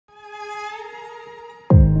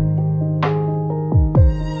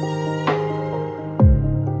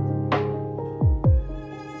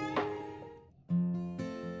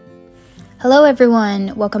Hello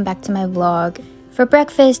everyone, welcome back to my vlog. For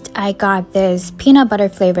breakfast, I got this peanut butter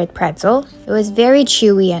flavored pretzel. It was very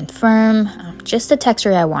chewy and firm, just the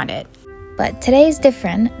texture I wanted. But today is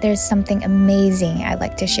different. There's something amazing I'd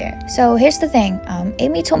like to share. So here's the thing,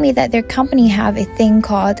 Amy told me that their company have a thing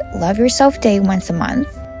called Love Yourself Day once a month.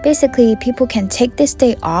 Basically, people can take this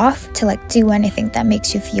day off to do anything that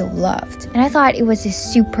makes you feel loved. And I thought it was a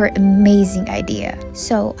super amazing idea.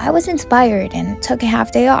 So I was inspired and took a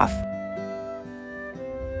half day off.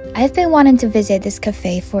 I've been wanting to visit this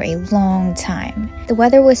cafe for a long time. The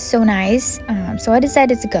weather was so nice, so I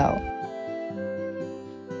decided to go.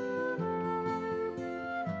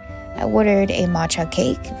 I ordered a matcha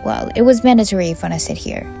cake. Well, it was mandatory when I sit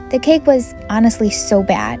here. The cake was honestly so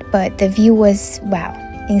bad, but the view was, wow,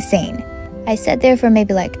 insane. I sat there for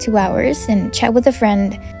maybe 2 hours and chat with a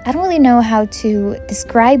friend. I don't really know how to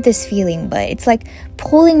describe this feeling, but it's like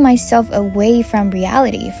pulling myself away from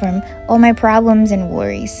reality, from all my problems and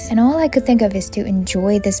worries. And all I could think of is to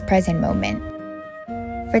enjoy this present moment.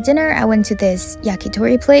 For dinner, I went to this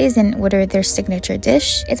yakitori place and ordered their signature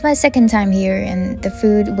dish. It's my second time here and the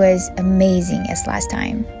food was amazing as last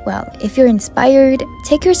time. Well, if you're inspired,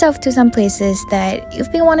 take yourself to some places that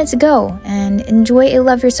you've been wanting to go and enjoy a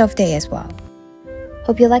Love Yourself Day as well.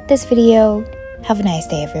 Hope you liked this video. Have a nice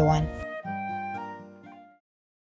day, everyone.